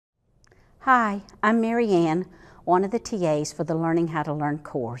Hi, I'm MaryAnne, one of the TAs for the Learning How to Learn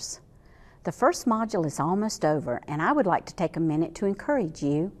course. The first module is almost over, and I would like to take a minute to encourage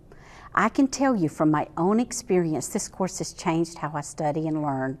you. I can tell you from my own experience, this course has changed how I study and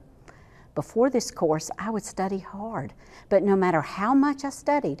learn. Before this course, I would study hard, but no matter how much I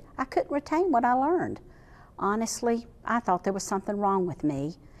studied, I couldn't retain what I learned. Honestly, I thought there was something wrong with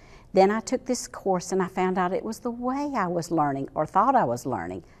me. Then I took this course and I found out it was the way I was learning, or thought I was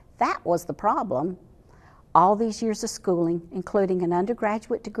learning. That was the problem. All these years of schooling, including an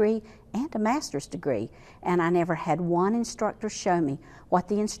undergraduate degree and a master's degree, and I never had one instructor show me what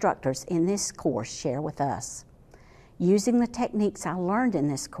the instructors in this course share with us. Using the techniques I learned in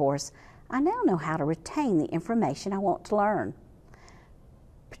this course, I now know how to retain the information I want to learn.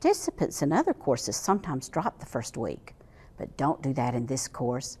 Participants in other courses sometimes drop the first week, but don't do that in this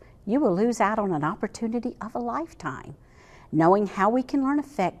course. You will lose out on an opportunity of a lifetime. Knowing how we can learn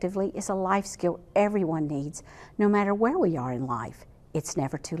effectively is a life skill everyone needs, no matter where we are in life. It's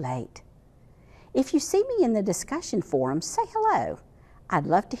never too late. If you see me in the discussion forum, say hello. I'd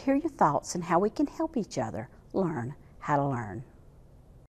love to hear your thoughts on how we can help each other learn how to learn.